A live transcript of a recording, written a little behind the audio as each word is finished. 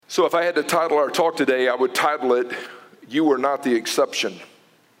So if I had to title our talk today, I would title it, You Are Not the Exception.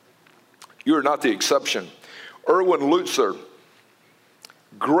 You are not the exception. Erwin Lutzer,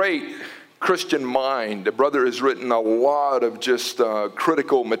 great Christian mind. The brother has written a lot of just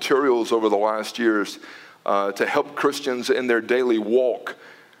critical materials over the last years to help Christians in their daily walk.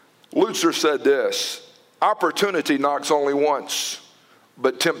 Lutzer said this, opportunity knocks only once,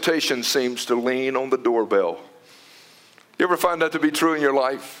 but temptation seems to lean on the doorbell. You ever find that to be true in your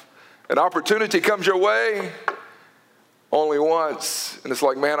life? An opportunity comes your way only once, and it's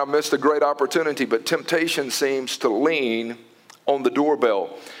like, man, I missed a great opportunity, but temptation seems to lean on the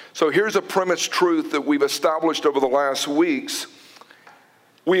doorbell. So here's a premise truth that we've established over the last weeks.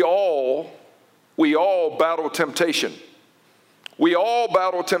 We all battle temptation. We all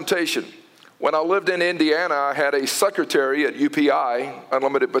battle temptation. When I lived in Indiana, I had a secretary at UPI,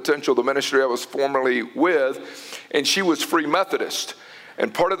 Unlimited Potential, the ministry I was formerly with, and she was Free Methodist.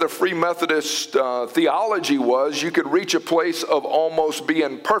 And part of the Free Methodist theology was you could reach a place of almost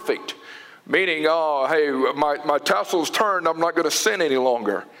being perfect, meaning, oh, hey, my tassel's turned, I'm not going to sin any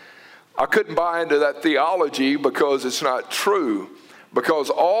longer. I couldn't buy into that theology because it's not true, because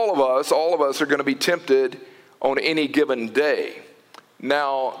all of us are going to be tempted on any given day.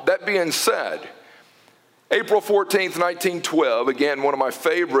 Now, that being said, April 14th, 1912, again, one of my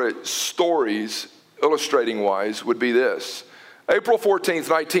favorite stories, illustrating-wise, would be this. April 14th,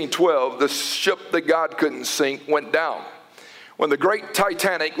 1912, the ship that God couldn't sink went down. When the great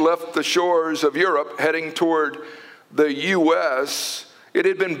Titanic left the shores of Europe heading toward the U.S., it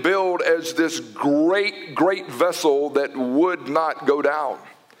had been billed as this great, great vessel that would not go down.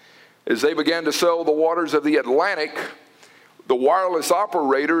 As they began to sail the waters of the Atlantic, the wireless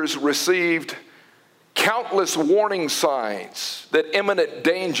operators received countless warning signs that imminent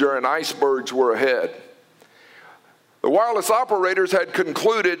danger and icebergs were ahead. The wireless operators had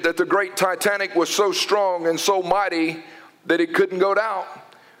concluded that the great Titanic was so strong and so mighty that it couldn't go down.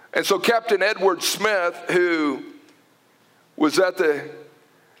 And so Captain Edward Smith, who was at the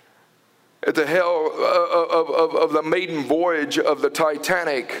helm of the maiden voyage of the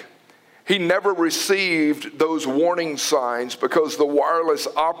Titanic, he never received those warning signs because the wireless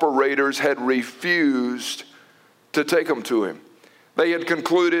operators had refused to take them to him. They had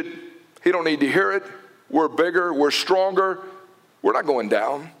concluded, he don't need to hear it. We're bigger, we're stronger, we're not going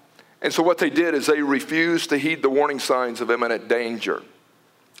down. And so what they did is they refused to heed the warning signs of imminent danger.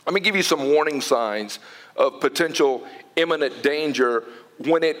 Let me give you some warning signs of potential imminent danger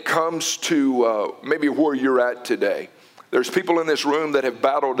when it comes to maybe where you're at today. There's people in this room that have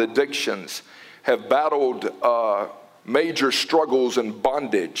battled addictions, have battled major struggles and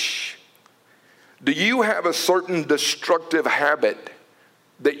bondage. Do you have a certain destructive habit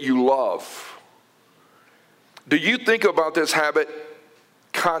that you love? Do you think about this habit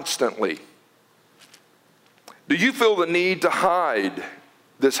constantly? Do you feel the need to hide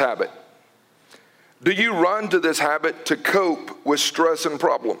this habit? Do you run to this habit to cope with stress and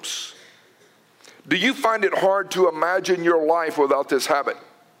problems? Do you find it hard to imagine your life without this habit?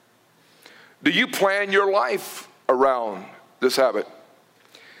 Do you plan your life around this habit?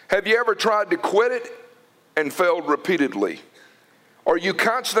 Have you ever tried to quit it and failed repeatedly? Are you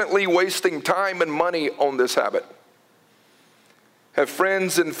constantly wasting time and money on this habit? Have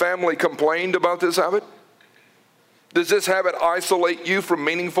friends and family complained about this habit? Does this habit isolate you from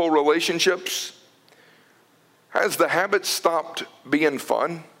meaningful relationships? Has the habit stopped being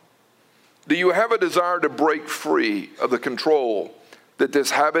fun? Do you have a desire to break free of the control that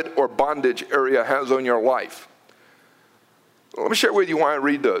this habit or bondage area has on your life? Let me share with you why I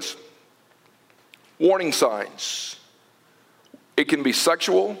read this. Warning signs. It can be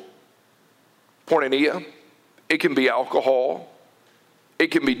sexual, pornea. It can be alcohol. It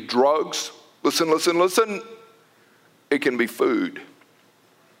can be drugs. Listen. It can be food.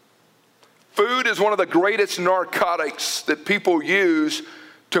 Food is one of the greatest narcotics that people use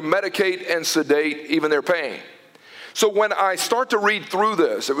to medicate and sedate even their pain. So when I start to read through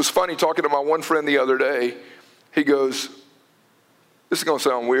this, it was funny talking to my one friend the other day. He goes, this is going to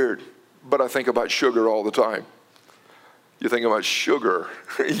sound weird, but I think about sugar all the time. You think about sugar,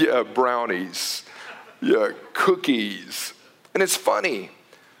 yeah, brownies, yeah, cookies. And it's funny.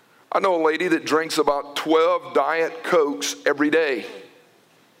 I know a lady that drinks about 12 Diet Cokes every day.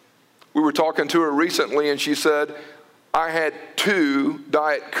 We were talking to her recently, and she said, I had 2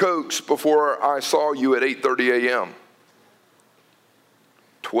 Diet Cokes before I saw you at 8:30 a.m.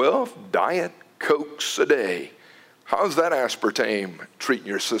 12 Diet Cokes a day. How's that aspartame treating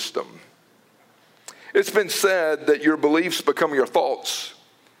your system? It's been said that your beliefs become your thoughts,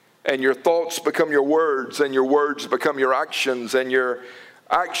 and your thoughts become your words, and your words become your actions, and your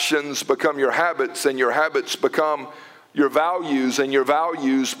actions become your habits, and your habits become your values, and your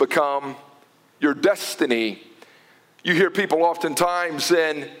values become your destiny. You hear people oftentimes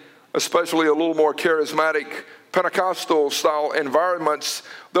in, especially a little more charismatic Pentecostal style environments,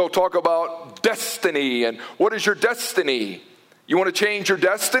 they'll talk about destiny. And what is your destiny? You want to change your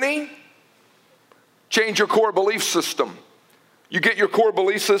destiny? Change your core belief system. You get your core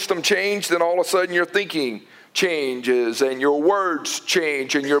belief system changed, and all of a sudden your thinking changes, and your words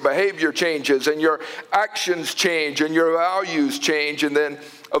change, and your behavior changes, and your actions change, and your values change, and then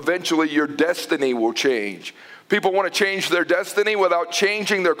eventually your destiny will change. People want to change their destiny without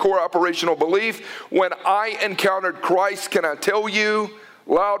changing their core operational belief. When I encountered Christ, can I tell you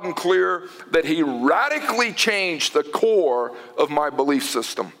loud and clear that he radically changed the core of my belief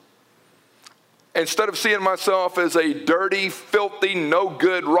system. Instead of seeing myself as a dirty, filthy, no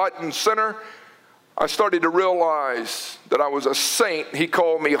good, rotten sinner, I started to realize that I was a saint. He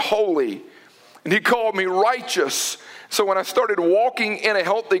called me holy, and he called me righteous. So when I started walking in a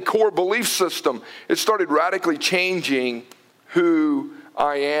healthy core belief system, it started radically changing who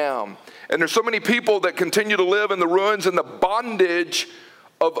I am. And there's so many people that continue to live in the ruins and the bondage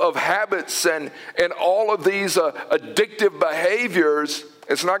of habits and all of these addictive behaviors.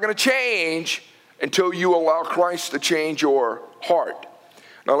 It's not going to change until you allow Christ to change your heart.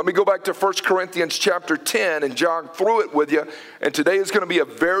 Now let me go back to 1 Corinthians chapter 10 and jog through it with you. And today is going to be a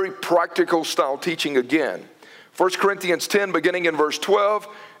very practical style teaching again. 1 Corinthians 10, beginning in verse 12,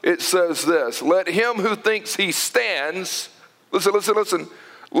 it says this: let him who thinks he stands, listen.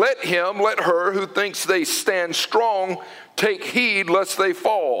 Let her who thinks they stand strong take heed lest they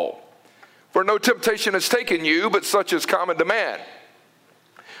fall. For no temptation has taken you, but such is common to man.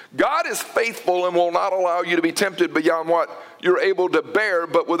 God is faithful and will not allow you to be tempted beyond what you're able to bear,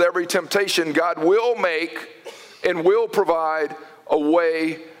 but with every temptation, God will make and will provide a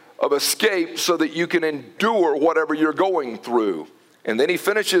way of escape so that you can endure whatever you're going through. And then he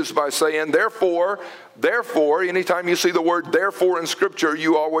finishes by saying, therefore, anytime you see the word therefore in Scripture,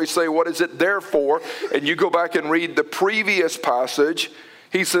 you always say, what is it there for? And you go back and read the previous passage.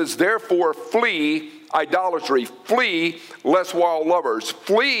 He says, therefore, flee idolatry, flee less wild lovers,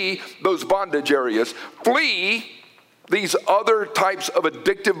 flee those bondage areas, flee these other types of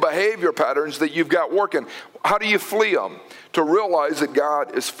addictive behavior patterns that you've got working. How do you flee them? To realize that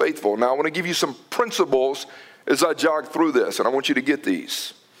God is faithful. Now, I want to give you some principles as I jog through this, and I want you to get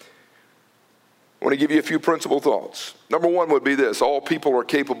these. I want to give you a few principal thoughts. Number one would be this: all people are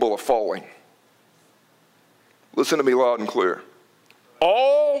capable of falling. Listen to me loud and clear.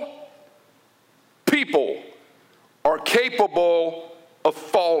 All people are capable of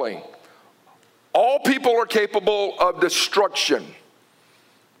falling. All people are capable of destruction.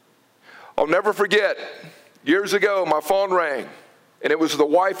 I'll never forget, years ago, my phone rang, and it was the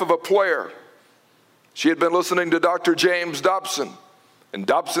wife of a player. She had been listening to Dr. James Dobson, and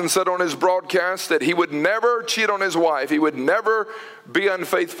Dobson said on his broadcast that he would never cheat on his wife. He would never be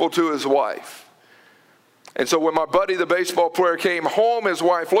unfaithful to his wife. And so when my buddy, the baseball player, came home, his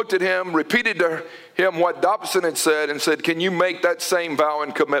wife looked at him, repeated to him what Dobson had said, and said, can you make that same vow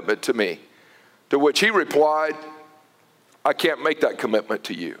and commitment to me? To which he replied, I can't make that commitment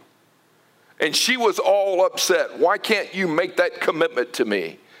to you. And she was all upset. Why can't you make that commitment to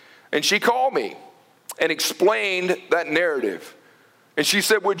me? And she called me and explained that narrative. And she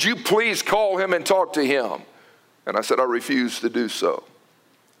said, would you please call him and talk to him? And I said, I refuse to do so.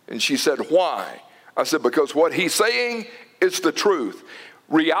 And she said, why? I said, because what he's saying is the truth.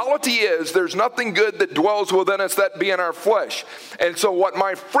 Reality is there's nothing good that dwells within us, that being our flesh. And so what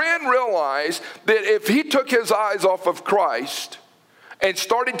my friend realized, that if he took his eyes off of Christ and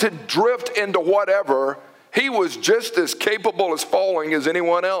started to drift into whatever, he was just as capable as falling as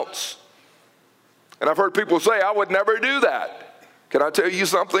anyone else. And I've heard people say, I would never do that. Can I tell you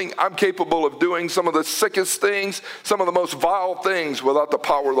something? I'm capable of doing some of the sickest things, some of the most vile things without the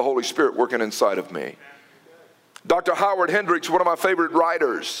power of the Holy Spirit working inside of me. Dr. Howard Hendricks, one of my favorite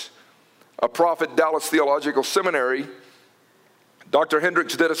writers, a prophet, Dallas Theological Seminary, Dr.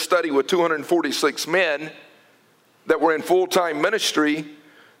 Hendricks did a study with 246 men that were in full-time ministry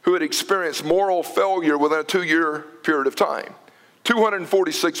who had experienced moral failure within a 2-year period of time.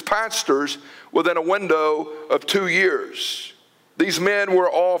 246 pastors within a window of 2 years. These men were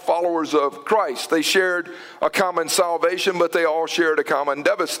all followers of Christ. They shared a common salvation, but they all shared a common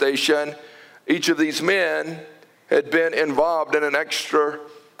devastation. Each of these men had been involved in an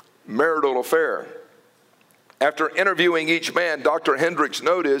extramarital affair. After interviewing each man, Dr. Hendricks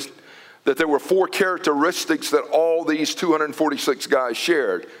noticed that there were 4 characteristics that all these 246 guys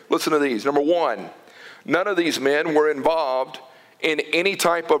shared. Listen to these. Number one, none of these men were involved in any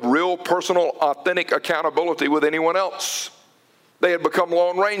type of real, personal, authentic accountability with anyone else. They had become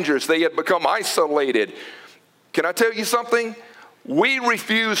lone rangers. They had become isolated. Can I tell you something? We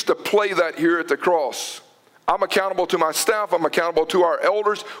refuse to play that here at the Cross. I'm accountable to my staff. I'm accountable to our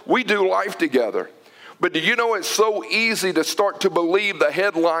elders. We do life together. But do you know it's so easy to start to believe the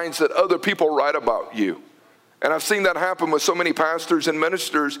headlines that other people write about you? And I've seen that happen with so many pastors and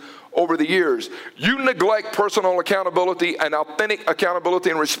ministers over the years. You neglect personal accountability and authentic accountability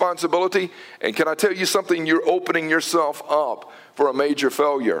and responsibility. And can I tell you something? You're opening yourself up for a major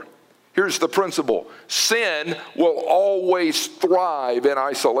failure. Here's the principle. Sin will always thrive in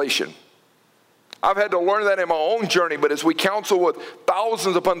isolation. I've had to learn that in my own journey, but as we counsel with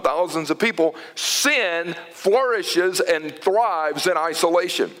thousands upon thousands of people, sin flourishes and thrives in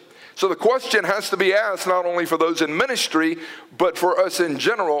isolation. So the question has to be asked not only for those in ministry, but for us in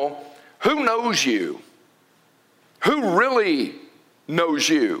general, who knows you? Who really knows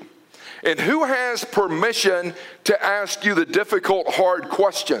you? And who has permission to ask you the difficult, hard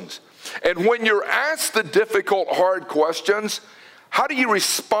questions? And when you're asked the difficult, hard questions, how do you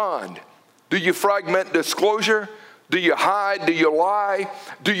respond? Do you fragment disclosure? Do you hide? Do you lie?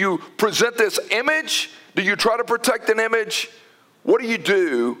 Do you present this image? Do you try to protect an image? What do you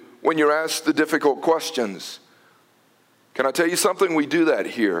do when you're asked the difficult questions? Can I tell you something? We do that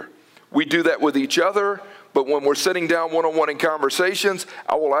here. We do that with each other, but when we're sitting down one-on-one in conversations,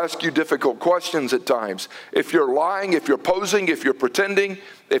 I will ask you difficult questions at times. If you're lying, if you're posing, if you're pretending,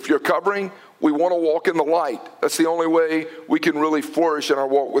 if you're covering, we want to walk in the light. That's the only way we can really flourish in our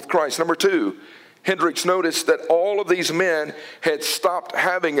walk with Christ. Number two, Hendricks noticed that all of these men had stopped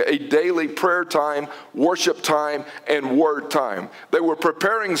having a daily prayer time, worship time, and word time. They were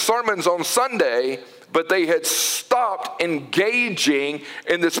preparing sermons on Sunday, but they had stopped engaging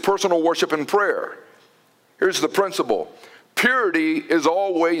in this personal worship and prayer. Here's the principle. Purity is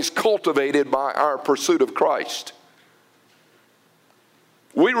always cultivated by our pursuit of Christ.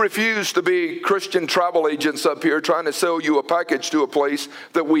 We refuse to be Christian travel agents up here trying to sell you a package to a place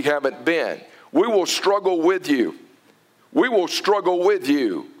that we haven't been. We will struggle with you. We will struggle with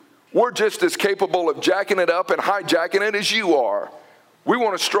you. We're just as capable of jacking it up and hijacking it as you are. We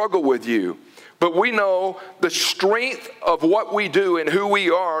want to struggle with you. But we know the strength of what we do and who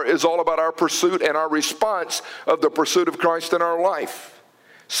we are is all about our pursuit and our response of the pursuit of Christ in our life.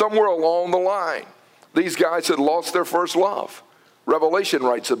 Somewhere along the line, these guys had lost their first love. Revelation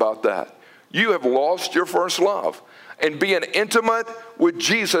writes about that. You have lost your first love. And being intimate with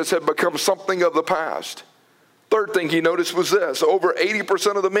Jesus had become something of the past. Third thing he noticed was this. Over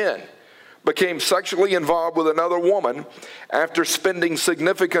 80% of the men became sexually involved with another woman after spending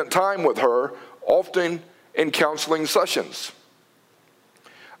significant time with her, often in counseling sessions.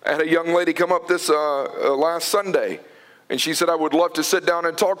 I had a young lady come up this last Sunday, and she said, I would love to sit down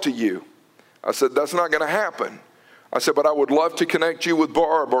and talk to you. I said, that's not going to happen. I said, but I would love to connect you with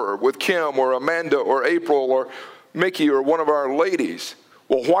Barb or with Kim or Amanda or April or Mickey or one of our ladies.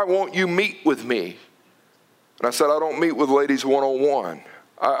 Well, why won't you meet with me? And I said, I don't meet with ladies one-on-one.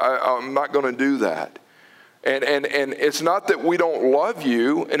 I'm not going to do that. And it's not that we don't love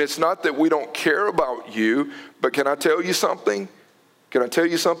you, and it's not that we don't care about you, but can I tell you something? Can I tell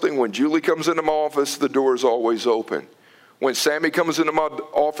you something? When Julie comes into my office, the door is always open. When Sammy comes into my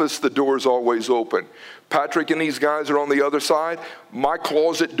office, the door is always open. Patrick and these guys are on the other side. My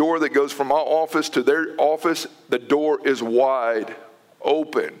closet door that goes from my office to their office, the door is wide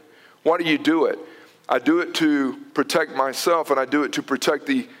open. Why do you do it? I do it to protect myself, and I do it to protect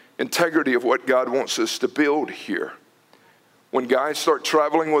the integrity of what God wants us to build here. When guys start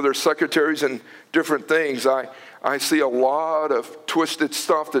traveling with their secretaries and different things, I see a lot of twisted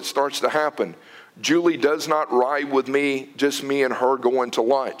stuff that starts to happen. Julie does not ride with me, just me and her going to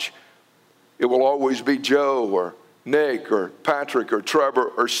lunch. It will always be Joe or Nick or Patrick or Trevor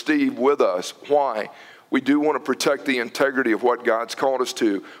or Steve with us. Why? We do want to protect the integrity of what God's called us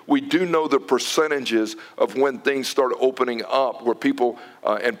to. We do know the percentages of when things start opening up, where people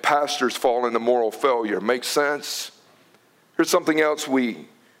and pastors fall into moral failure. Make sense? Here's something else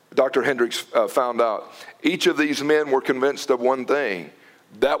Dr. Hendricks found out. Each of these men were convinced of one thing.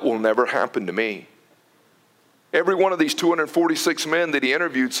 That will never happen to me. Every one of these 246 men that he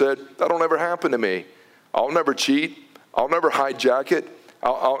interviewed said, that'll never happen to me. I'll never cheat. I'll never hijack it.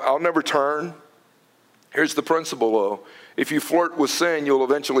 I'll never turn. Here's the principle, though. If you flirt with sin, you'll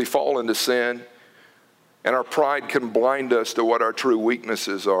eventually fall into sin. And our pride can blind us to what our true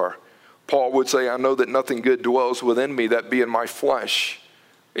weaknesses are. Paul would say, I know that nothing good dwells within me, that being my flesh.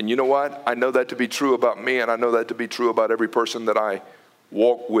 And you know what? I know that to be true about me, and I know that to be true about every person that I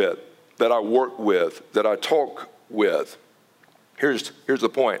walk with, that I work with, that I talk with. Here's the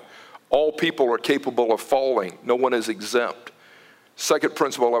point. All people are capable of falling. No one is exempt. Second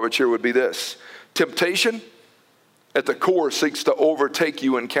principle I would share would be this. Temptation at the core seeks to overtake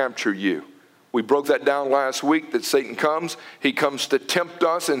you and capture you. We broke that down last week that Satan comes. He comes to tempt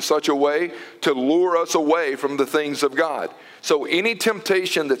us in such a way to lure us away from the things of God. So any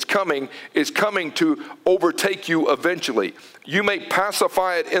temptation that's coming is coming to overtake you eventually. You may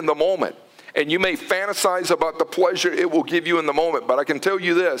pacify it in the moment, and you may fantasize about the pleasure it will give you in the moment. But I can tell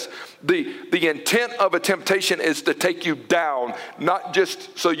you this, the intent of a temptation is to take you down, not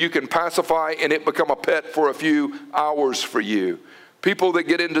just so you can pacify and it become a pet for a few hours for you. People that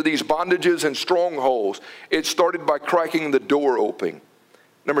get into these bondages and strongholds, it started by cracking the door open.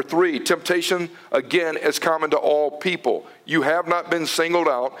 Number 3, temptation, again, is common to all people. You have not been singled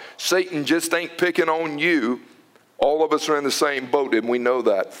out. Satan just ain't picking on you. All of us are in the same boat, and we know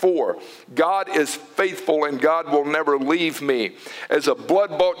that. 4, God is faithful, and God will never leave me. As a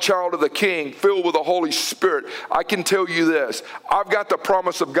blood-bought child of the King, filled with the Holy Spirit, I can tell you this. I've got the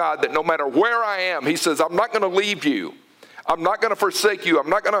promise of God that no matter where I am, He says, I'm not going to leave you. I'm not going to forsake you. I'm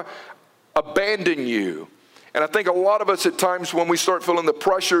not going to abandon you. And I think a lot of us at times when we start feeling the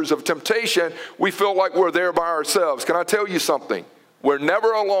pressures of temptation, we feel like we're there by ourselves. Can I tell you something? We're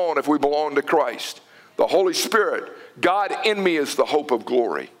never alone if we belong to Christ. The Holy Spirit, God in me is the hope of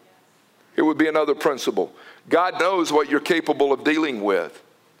glory. It would be another principle. God knows what you're capable of dealing with.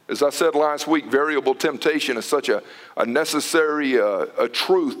 As I said last week, variable temptation is such a necessary a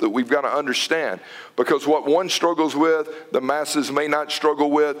truth that we've got to understand. Because what one struggles with, the masses may not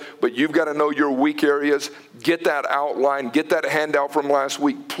struggle with, but you've got to know your weak areas. Get that outline, get that handout from last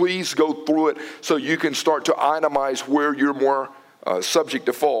week. Please go through it so you can start to itemize where you're more subject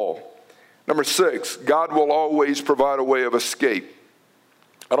to fall. Number 6, God will always provide a way of escape.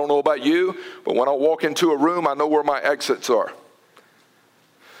 I don't know about you, but when I walk into a room, I know where my exits are.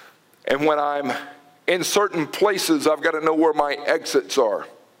 And when I'm in certain places, I've got to know where my exits are.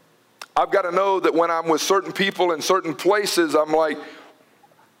 I've got to know that when I'm with certain people in certain places, I'm like,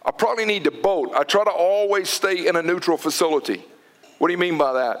 I probably need to bolt. I try to always stay in a neutral facility. What do you mean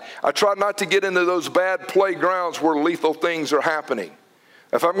by that? I try not to get into those bad playgrounds where lethal things are happening.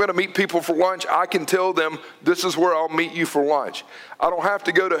 If I'm going to meet people for lunch, I can tell them this is where I'll meet you for lunch. I don't have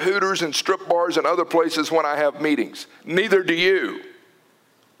to go to Hooters and strip bars and other places when I have meetings. Neither do you.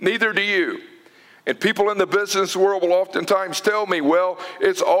 Neither do you. And people in the business world will oftentimes tell me, well,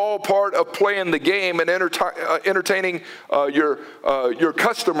 it's all part of playing the game and entertaining your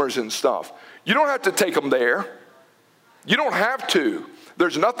customers and stuff. You don't have to take them there. You don't have to.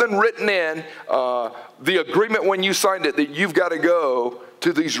 There's nothing written in the agreement when you signed it that you've got to go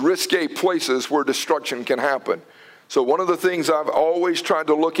to these risque places where destruction can happen. So one of the things I've always tried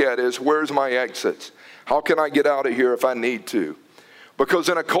to look at is, where's my exits? How can I get out of here if I need to? Because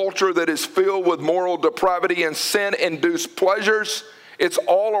in a culture that is filled with moral depravity and sin-induced pleasures, it's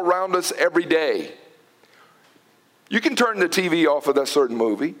all around us every day. You can turn the TV off of that certain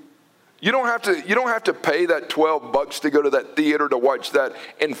movie. You don't have to pay that $12 to go to that theater to watch that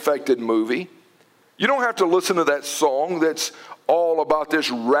infected movie. You don't have to listen to that song that's all about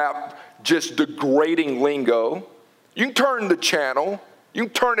this rap, just degrading lingo. You can turn the channel. You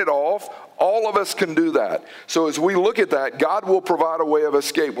can turn it off. All of us can do that. So as we look at that, God will provide a way of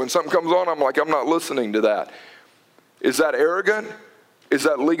escape. When something comes on, I'm like, I'm not listening to that. Is that arrogant? Is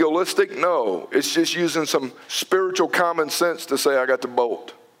that legalistic? No. It's just using some spiritual common sense to say, I got to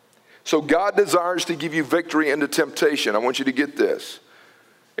bolt. So God desires to give you victory into temptation. I want you to get this.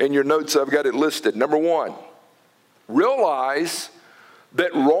 In your notes, I've got it listed. Number 1, realize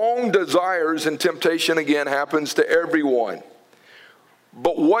that wrong desires and temptation, again, happens to everyone.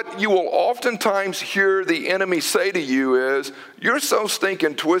 But what you will oftentimes hear the enemy say to you is, you're so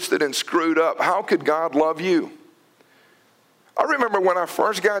stinking twisted and screwed up. How could God love you? I remember when I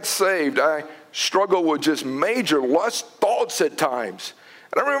first got saved, I struggled with just major lust thoughts at times.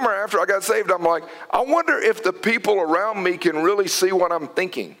 And I remember after I got saved, I'm like, I wonder if the people around me can really see what I'm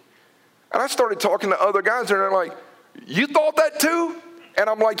thinking. And I started talking to other guys, and they're like, you thought that too? And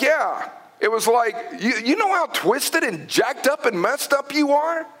I'm like, yeah. It was like, you know how twisted and jacked up and messed up you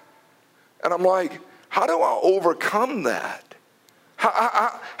are? And I'm like, how do I overcome that?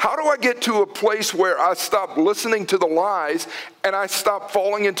 How do I get to a place where I stop listening to the lies and I stop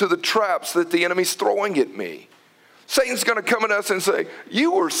falling into the traps that the enemy's throwing at me? Satan's going to come at us and say,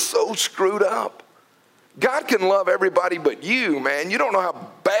 you are so screwed up. God can love everybody but you, man. You don't know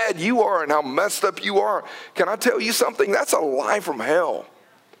how bad you are and how messed up you are. Can I tell you something? That's a lie from hell.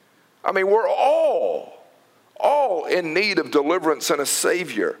 I mean, we're all in need of deliverance and a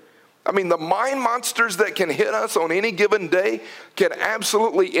Savior. I mean, the mind monsters that can hit us on any given day can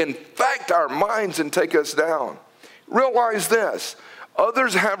absolutely infect our minds and take us down. Realize this,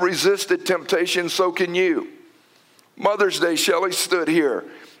 others have resisted temptation, so can you. Mother's Day, Shelley stood here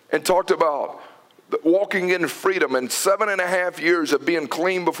and talked about walking in freedom and 7.5 years of being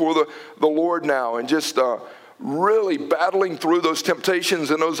clean before the Lord now, and just really battling through those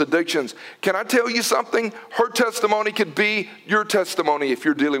temptations and those addictions. Can I tell you something? Her testimony could be your testimony if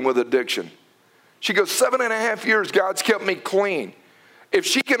you're dealing with addiction. She goes, 7.5 years, God's kept me clean. If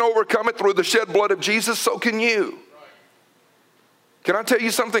she can overcome it through the shed blood of Jesus, so can you. Can I tell you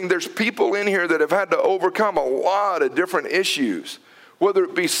something? There's people in here that have had to overcome a lot of different issues, whether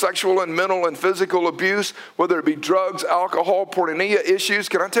it be sexual and mental and physical abuse, whether it be drugs, alcohol, pornea issues.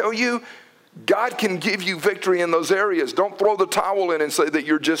 Can I tell you, God can give you victory in those areas. Don't throw the towel in and say that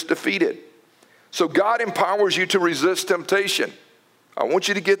you're just defeated. So God empowers you to resist temptation. I want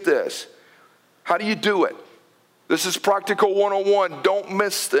you to get this. How do you do it? This is Practical 101. Don't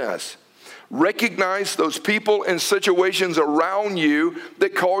miss this. Recognize those people and situations around you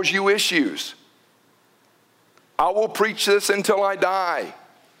that cause you issues. I will preach this until I die.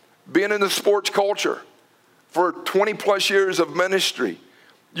 Being in the sports culture for 20 plus years of ministry,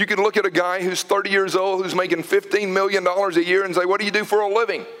 you can look at a guy who's 30 years old who's making $15 million a year and say, what do you do for a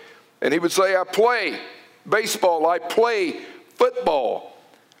living? And he would say, I play baseball, I play football.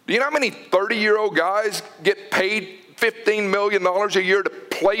 Do you know how many 30-year-old guys get paid $15 million a year to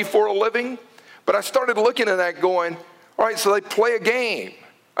play for a living? But I started looking at that going, all right, so they play a game.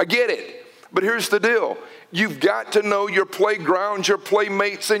 I get it. But here's the deal. You've got to know your playgrounds, your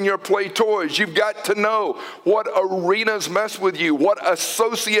playmates, and your play toys. You've got to know what arenas mess with you, what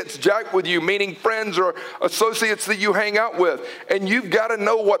associates jack with you, meaning friends or associates that you hang out with. And you've got to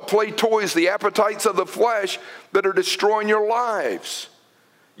know what play toys, the appetites of the flesh that are destroying your lives.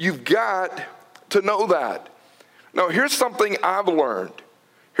 You've got to know that. Now, here's something I've learned.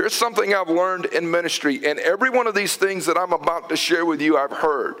 Here's something I've learned in ministry. And every one of these things that I'm about to share with you, I've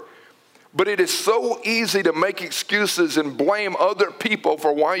heard. But it is so easy to make excuses and blame other people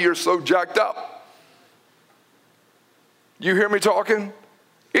for why you're so jacked up. You hear me talking?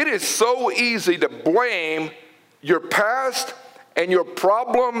 It is so easy to blame your past and your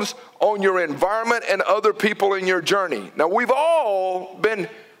problems on your environment and other people in your journey. Now, we've all been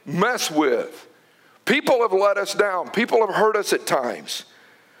messed with. People have let us down. People have hurt us at times.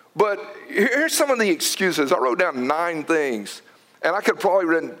 But here's some of the excuses. I wrote down 9 things, and I could probably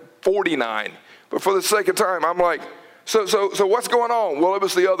write 49. But for the sake of time, I'm like, so what's going on? Well, it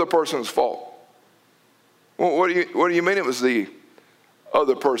was the other person's fault. Well, what do you mean it was the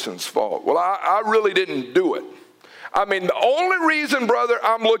other person's fault? Well, I really didn't do it. I mean, the only reason, brother,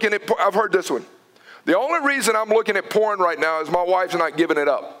 I've heard this one. The only reason I'm looking at porn right now is my wife's not giving it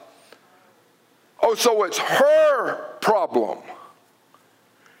up. Oh, so it's her problem.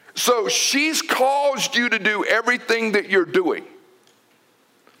 So she's caused you to do everything that you're doing.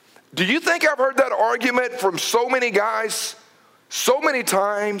 Do you think I've heard that argument from so many guys, so many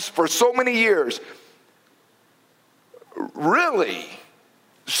times, for so many years? Really?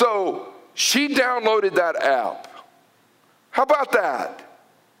 So she downloaded that app. How about that?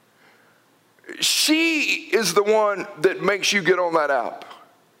 She is the one that makes you get on that app.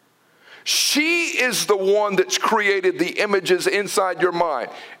 She is the one that's created the images inside your mind.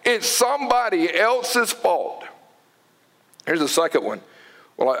 It's somebody else's fault. Here's the second one.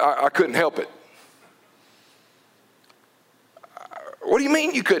 Well, I couldn't help it. What do you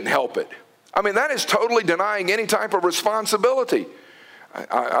mean you couldn't help it? I mean, that is totally denying any type of responsibility.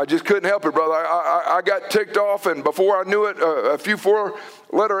 I just couldn't help it, brother. I got ticked off, and before I knew it, a few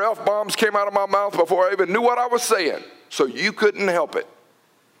 4-letter F-bombs came out of my mouth before I even knew what I was saying. So you couldn't help it.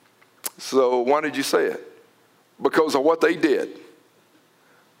 So why did you say it? Because of what they did.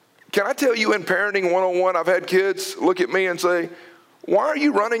 Can I tell you, in Parenting 101, I've had kids look at me and say, why are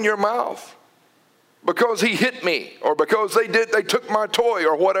you running your mouth? Because he hit me, or because they took my toy,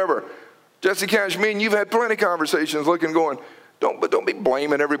 or whatever. Jesse Cash, me and you've had plenty of conversations looking, going, don't be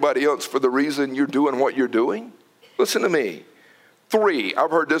blaming everybody else for the reason you're doing what you're doing. Listen to me. 3,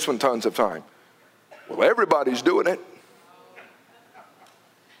 I've heard this one tons of times. Well, everybody's doing it.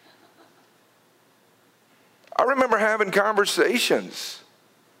 I remember having conversations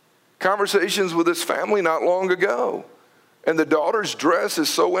with this family not long ago. And the daughter's dress is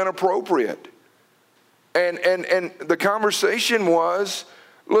so inappropriate. And the conversation was,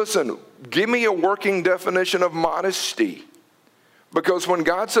 listen, give me a working definition of modesty. Because when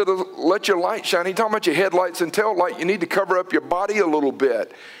God said, let your light shine, He's talking about your headlights and tail light. You need to cover up your body a little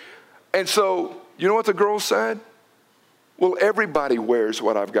bit. And so, you know what the girl said? Well, everybody wears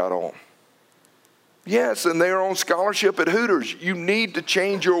what I've got on. Yes, and they're on scholarship at Hooters. You need to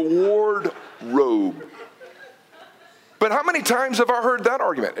change your wardrobe. But how many times have I heard that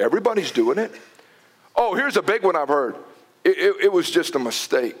argument? Everybody's doing it. Oh, here's a big one I've heard. It was just a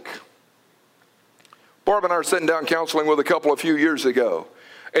mistake. Barb and I were sitting down counseling with a couple a few years ago.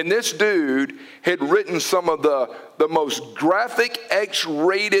 And this dude had written some of the most graphic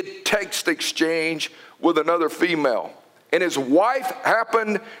X-rated text exchange with another female. And his wife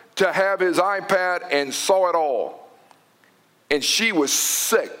happened to have his iPad and saw it all. And she was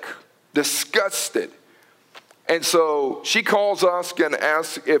sick, disgusted. And so she calls us and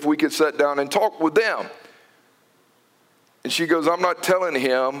asks if we could sit down and talk with them. And she goes, I'm not telling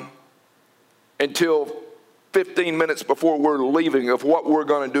him until 15 minutes before we're leaving of what we're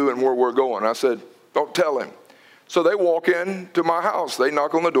going to do and where we're going. I said, don't tell him. So they walk in to my house. They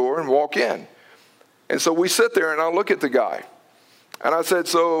knock on the door and walk in. And so we sit there and I look at the guy. And I said,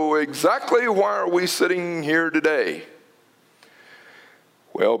 so exactly why are we sitting here today?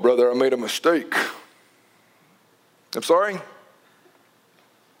 Well, brother, I made a mistake. I'm sorry?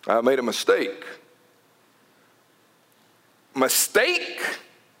 I made a mistake. Mistake?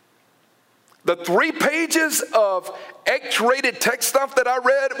 The 3 pages of X-rated text stuff that I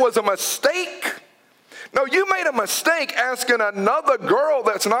read was a mistake? No, you made a mistake asking another girl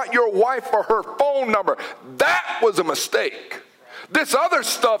that's not your wife for her phone number. That was a mistake. This other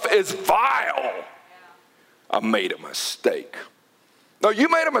stuff is vile. I made a mistake. No, you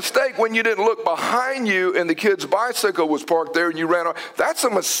made a mistake when you didn't look behind you and the kid's bicycle was parked there and you ran off. That's a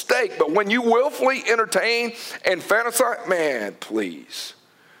mistake. But when you willfully entertain and fantasize, man, please.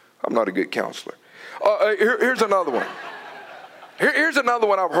 I'm not a good counselor. Here's another one. Here's another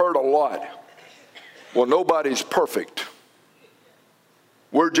one I've heard a lot. Well, nobody's perfect.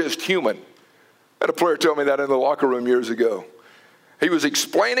 We're just human. I had a player tell me that in the locker room years ago. He was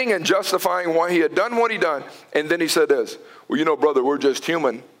explaining and justifying why he had done what he done. And then he said this, well, you know, brother, we're just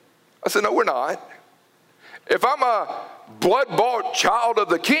human. I said, no, we're not. If I'm a blood-bought child of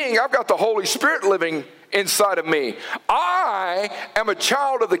the King, I've got the Holy Spirit living inside of me. I am a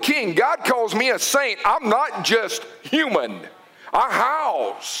child of the King. God calls me a saint. I'm not just human. I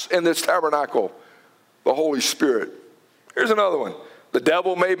house in this tabernacle the Holy Spirit. Here's another one. The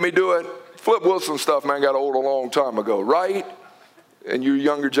devil made me do it. Flip Wilson stuff, man, got old a long time ago, right? And you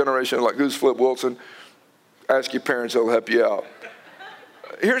younger generation, like, who's Flip Wilson? Ask your parents, they'll help you out.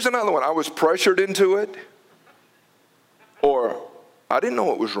 Here's another one. I was pressured into it, or I didn't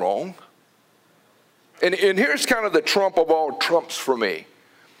know it was wrong. And here's kind of the trump of all trumps for me.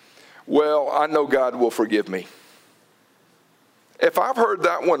 Well, I know God will forgive me. If I've heard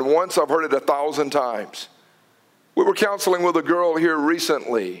that one once, I've heard it 1,000 times. We were counseling with a girl here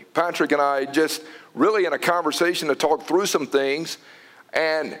recently. Patrick and I just really in a conversation to talk through some things.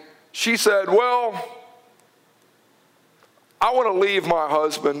 And she said, well, I want to leave my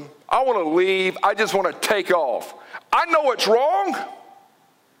husband. I want to leave. I just want to take off. I know it's wrong,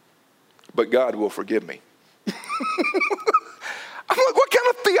 but God will forgive me. I'm like, what kind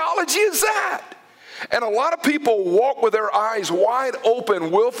of theology is that? And a lot of people walk with their eyes wide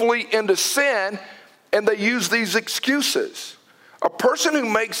open, willfully into sin, and they use these excuses. A person who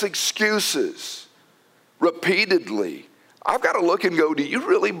makes excuses repeatedly, I've got to look and go, do you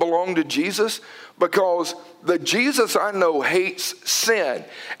really belong to Jesus? Because the Jesus I know hates sin.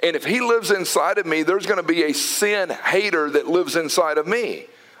 And if he lives inside of me, there's going to be a sin hater that lives inside of me.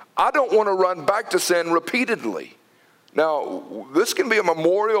 I don't want to run back to sin repeatedly. Now, this can be a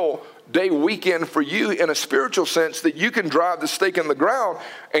Memorial Day weekend for you in a spiritual sense that you can drive the stake in the ground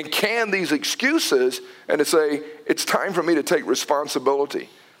and can these excuses and to say, it's time for me to take responsibility.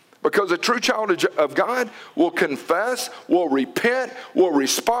 Because a true child of God will confess, will repent, will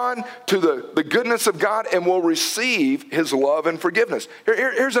respond to the goodness of God, and will receive his love and forgiveness.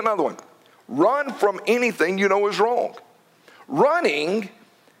 Here's another one. Run from anything you know is wrong. Running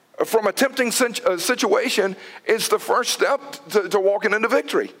from a tempting situation is the first step to walking into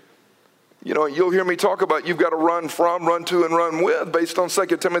victory. You know, you'll hear me talk about you've got to run from, run to, and run with based on 2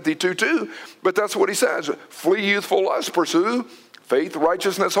 Timothy 2:2. But that's what he says. Flee youthful lust, pursue faith,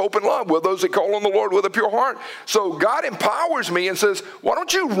 righteousness, hope, and love with those that call on the Lord with a pure heart. So God empowers me and says, why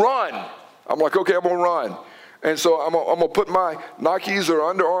don't you run? I'm like, okay, I'm going to run. And so I'm going to put my Nikes or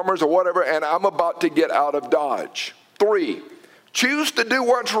Under Armours or whatever, and I'm about to get out of Dodge. 3, choose to do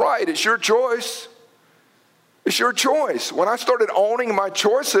what's right. It's your choice. It's your choice. When I started owning my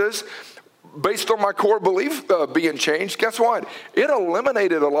choices based on my core belief being changed, guess what? It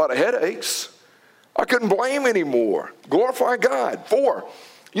eliminated a lot of headaches. I couldn't blame anymore. Glorify God. 4,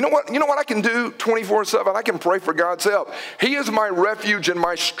 You know what I can do 24/7? I can pray for God's help. He is my refuge and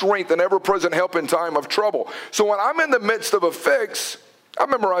my strength and ever-present help in time of trouble. So when I'm in the midst of a fix, I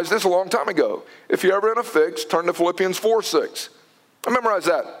memorized this a long time ago. If you're ever in a fix, turn to Philippians 4:6. I memorized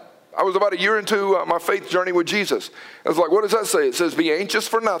that. I was about a year into my faith journey with Jesus. I was like, what does that say? It says, be anxious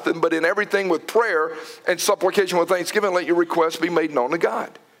for nothing, but in everything with prayer and supplication with thanksgiving, let your requests be made known to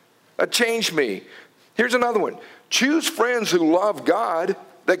God. That changed me. Here's another one. Choose friends who love God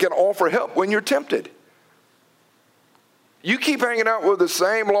that can offer help when you're tempted. You keep hanging out with the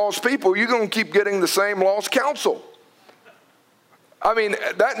same lost people, you're going to keep getting the same lost counsel. I mean,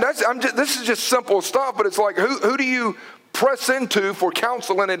 this is just simple stuff, but it's like, who do you press into for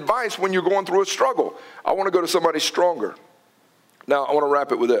counsel and advice when you're going through a struggle? I want to go to somebody stronger. Now, I want to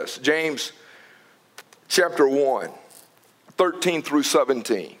wrap it with this. James chapter 1, 13 through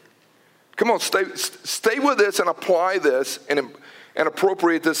 17. Come on, stay with this and apply this and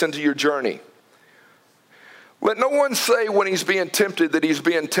appropriate this into your journey. Let no one say when he's being tempted that he's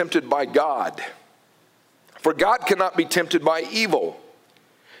being tempted by God. For God cannot be tempted by evil.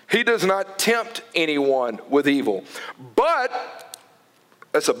 He does not tempt anyone with evil. But,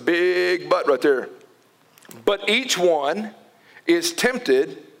 that's a big but right there. But each one is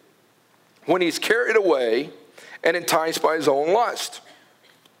tempted when he's carried away and enticed by his own lust.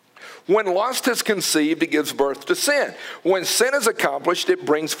 When lust is conceived, it gives birth to sin. When sin is accomplished, it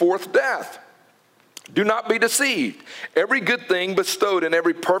brings forth death. Do not be deceived. Every good thing bestowed and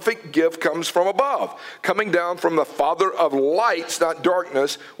every perfect gift comes from above, coming down from the Father of lights, not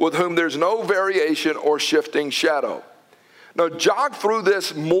darkness, with whom there's no variation or shifting shadow. Now, jog through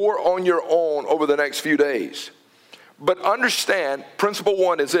this more on your own over the next few days. But understand, principle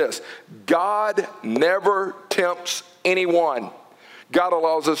one is this: God never tempts anyone. God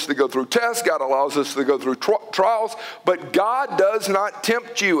allows us to go through tests. God allows us to go through trials. But God does not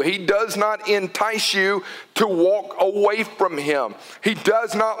tempt you. He does not entice you to walk away from Him. He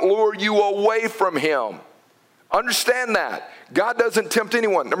does not lure you away from Him. Understand that. God doesn't tempt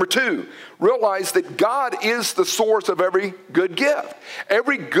anyone. Number two, realize that God is the source of every good gift.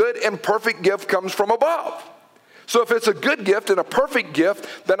 Every good and perfect gift comes from above. So if it's a good gift and a perfect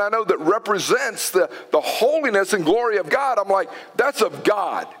gift, then I know that represents the holiness and glory of God. I'm like, that's of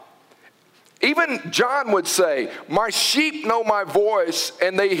God. Even John would say, my sheep know my voice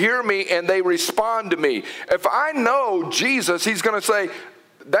and they hear me and they respond to me. If I know Jesus, He's going to say,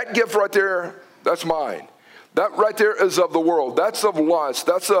 that gift right there, that's mine. That right there is of the world. That's of lust.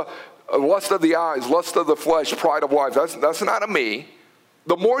 That's a lust of the eyes, lust of the flesh, pride of life. That's not of me.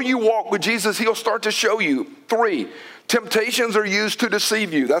 The more you walk with Jesus, He'll start to show you. 3, temptations are used to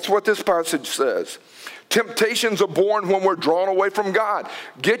deceive you. That's what this passage says. Temptations are born when we're drawn away from God.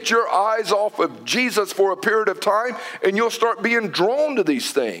 Get your eyes off of Jesus for a period of time, and you'll start being drawn to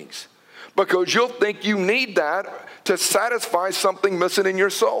these things because you'll think you need that to satisfy something missing in your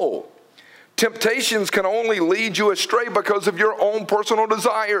soul. Temptations can only lead you astray because of your own personal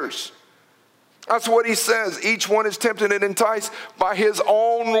desires. That's what he says. Each one is tempted and enticed by his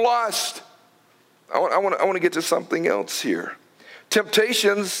own lust. I want to get to something else here.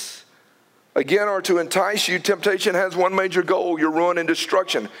 Temptations, again, are to entice you. Temptation has one major goal: your ruin and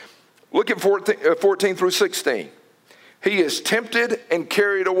destruction. Look at 14 through 16. He is tempted and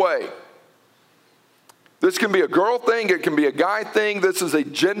carried away. This can be a girl thing. It can be a guy thing. This is a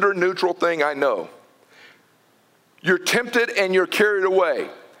gender neutral thing, I know. You're tempted and you're carried away.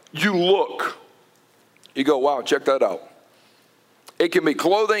 You look. You go, wow, check that out. It can be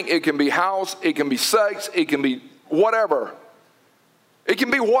clothing, it can be house, it can be sex, it can be whatever. It can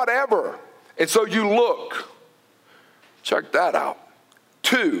be whatever. And so you look. Check that out.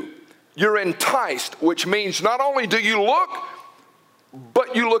 2, you're enticed, which means not only do you look,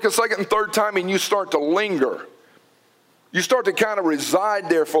 but you look a second and third time and you start to linger. You start to kind of reside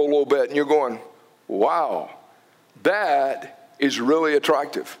there for a little bit and you're going, wow, that is really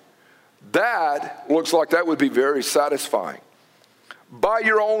attractive. That looks like that would be very satisfying. By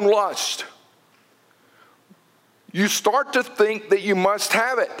your own lust, you start to think that you must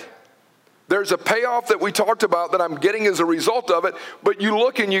have it. There's a payoff that we talked about that I'm getting as a result of it, but you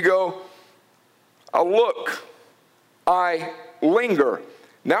look and you go, I look, I linger.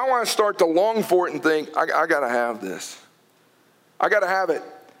 Now I start to long for it and think, I got to have this. I got to have it.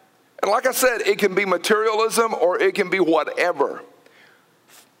 And like I said, it can be materialism or it can be whatever.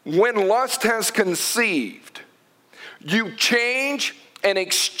 When lust has conceived, you change and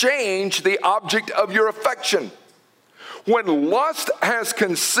exchange the object of your affection. When lust has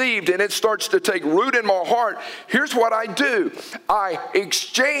conceived and it starts to take root in my heart, here's what I do. I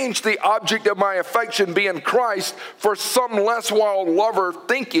exchange the object of my affection, being Christ, for some less wild lover,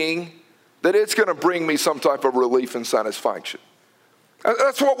 thinking that it's going to bring me some type of relief and satisfaction.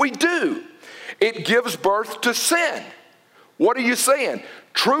 That's what we do. It gives birth to sin. What are you saying?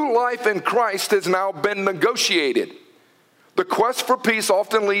 True life in Christ has now been negotiated. The quest for peace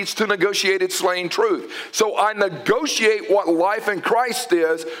often leads to negotiated slaying truth. So I negotiate what life in Christ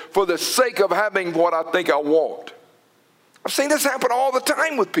is for the sake of having what I think I want. I've seen this happen all the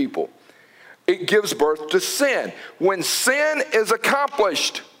time with people. It gives birth to sin. When sin is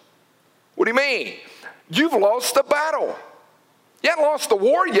accomplished, what do you mean? You've lost the battle. You haven't lost the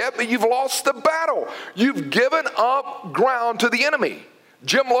war yet, but you've lost the battle. You've given up ground to the enemy.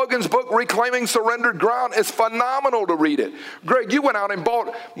 Jim Logan's book, Reclaiming Surrendered Ground, is phenomenal to read it. Greg, you went out and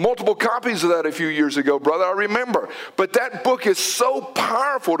bought multiple copies of that a few years ago, brother, I remember. But that book is so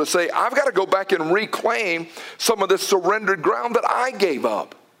powerful to say, I've got to go back and reclaim some of this surrendered ground that I gave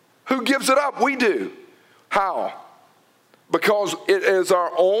up. Who gives it up? We do. How? Because it is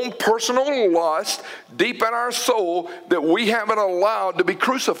our own personal lust deep in our soul that we haven't allowed to be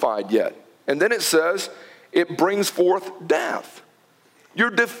crucified yet. And then it says, it brings forth death. You're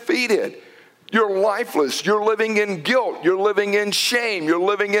defeated. You're lifeless. You're living in guilt. You're living in shame. You're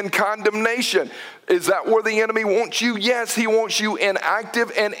living in condemnation. Is that where the enemy wants you? Yes, he wants you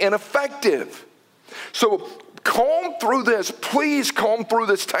inactive and ineffective. So comb through this. Please comb through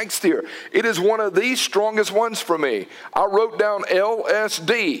this text here. It is one of the strongest ones for me. I wrote down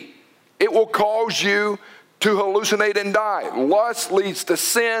LSD. It will cause you to hallucinate and die. Lust leads to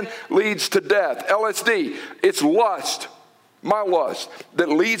sin, leads to death. LSD, it's lust. My lust that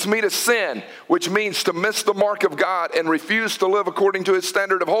leads me to sin, which means to miss the mark of God and refuse to live according to his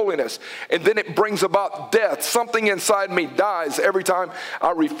standard of holiness. And then it brings about death. Something inside me dies every time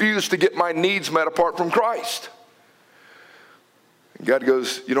I refuse to get my needs met apart from Christ. And God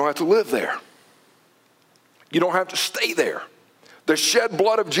goes, you don't have to live there. You don't have to stay there. The shed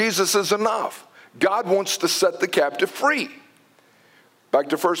blood of Jesus is enough. God wants to set the captive free. Back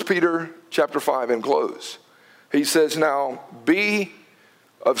to 1 Peter chapter 5 and close. He says, now, be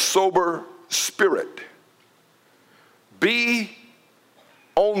of sober spirit. Be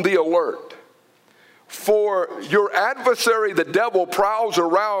on the alert. For your adversary, the devil, prowls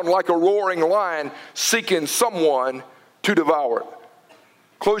around like a roaring lion, seeking someone to devour.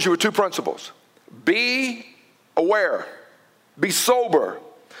 Close you with two principles. Be aware. Be sober.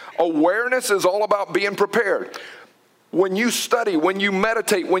 Awareness is all about being prepared. When you study, when you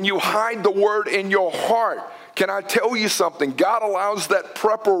meditate, when you hide the word in your heart, can I tell you something? God allows that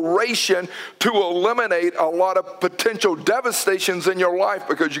preparation to eliminate a lot of potential devastations in your life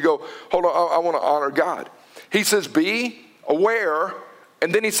because you go, hold on, I want to honor God. He says, be aware,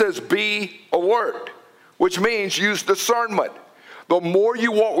 and then he says, be alert, which means use discernment. The more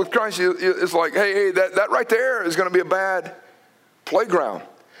you walk with Christ, it's like, hey, that right there is going to be a bad playground.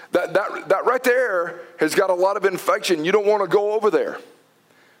 That right there has got a lot of infection. You don't want to go over there.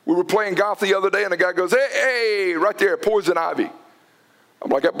 We were playing golf the other day, and the guy goes, hey, right there, poison ivy.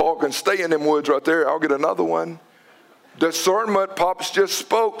 I'm like, that ball can stay in them woods right there. I'll get another one. Discernment, Pops just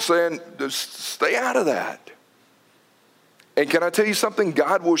spoke, saying, just stay out of that. And can I tell you something?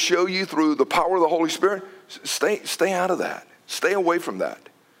 God will show you through the power of the Holy Spirit. Stay out of that. Stay away from that.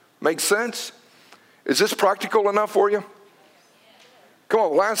 Make sense? Is this practical enough for you? Come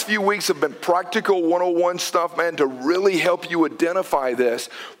on, the last few weeks have been practical 101 stuff, man, to really help you identify this.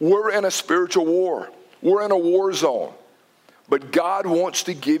 We're in a spiritual war. We're in a war zone. But God wants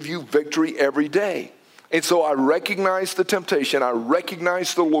to give you victory every day. And so I recognize the temptation. I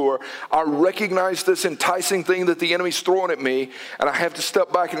recognize the lure. I recognize this enticing thing that the enemy's throwing at me. And I have to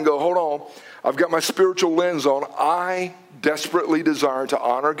step back and go, hold on. I've got my spiritual lens on. I desperately desire to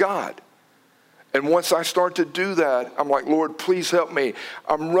honor God. And once I start to do that, I'm like, Lord, please help me.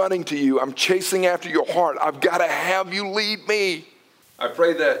 I'm running to you. I'm chasing after your heart. I've got to have you lead me. I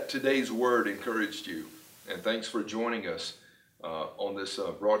pray that today's word encouraged you. And thanks for joining us on this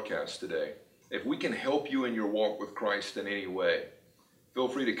broadcast today. If we can help you in your walk with Christ in any way, feel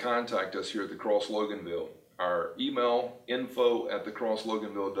free to contact us here at the Cross Loganville. Our email,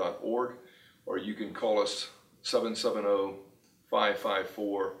 info@thecrossloganville.org, or you can call us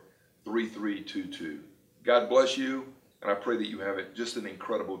 770-554-3322. God bless you, and I pray that you have just an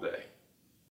incredible day.